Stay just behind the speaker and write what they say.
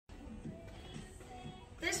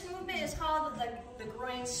the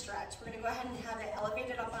groin stretch. We're gonna go ahead and have it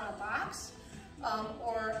elevated up on a box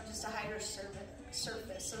or just a higher surface. So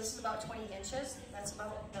this is about 20 inches. That's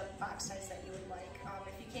about the box size that you would like.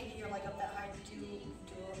 If you can't get your leg up that high, do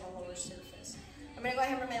a lower surface. I'm gonna go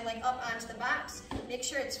ahead and bring my leg up onto the box. Make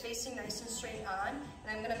sure it's facing nice and straight on,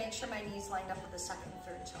 and I'm gonna make sure my knees lined up with the second and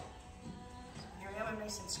third toe. Here I am, I'm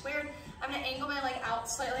nice and squared. I'm gonna angle my leg out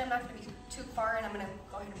slightly. I'm not gonna be too far, and I'm gonna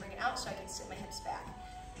go ahead and bring it out so I can sit my hips back.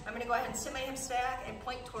 I'm gonna go ahead and sit my hips back and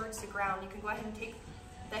point towards the ground. You can go ahead and take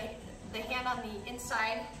the hand on the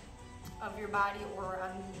inside of your body or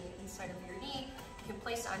on the inside of your knee. You can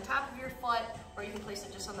place it on top of your foot, or you can place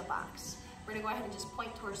it just on the box. We're gonna go ahead and just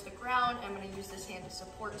point towards the ground. I'm gonna use this hand to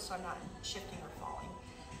support so I'm not shifting or falling.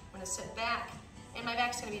 I'm gonna sit back, and my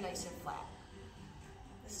back's gonna be nice and flat.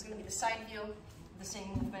 This is gonna be the side view, the same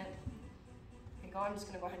movement. Okay, I'm just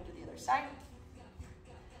gonna go ahead and do the other side.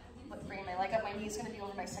 Bring my leg up, my knee is gonna be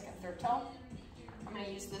over my second, third toe. I'm gonna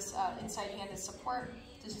use this inside hand as support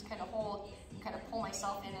to just kind of hold, kind of pull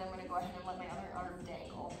myself in, and I'm gonna go ahead and let my other arm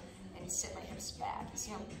dangle and sit my hips back. You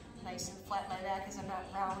see how nice and flat my back is? I'm not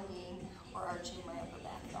rounding or arching my upper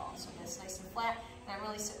back at all. So it's nice and flat, and I'm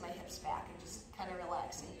really sitting my hips back and just kind of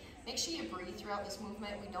relaxing. Make sure you breathe throughout this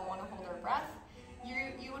movement. We don't want to hold our breath.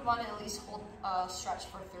 You would want to at least hold stretch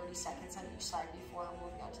for 30 seconds on each side before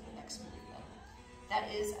moving on to the next movement. That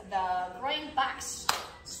is the groin box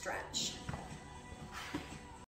stretch.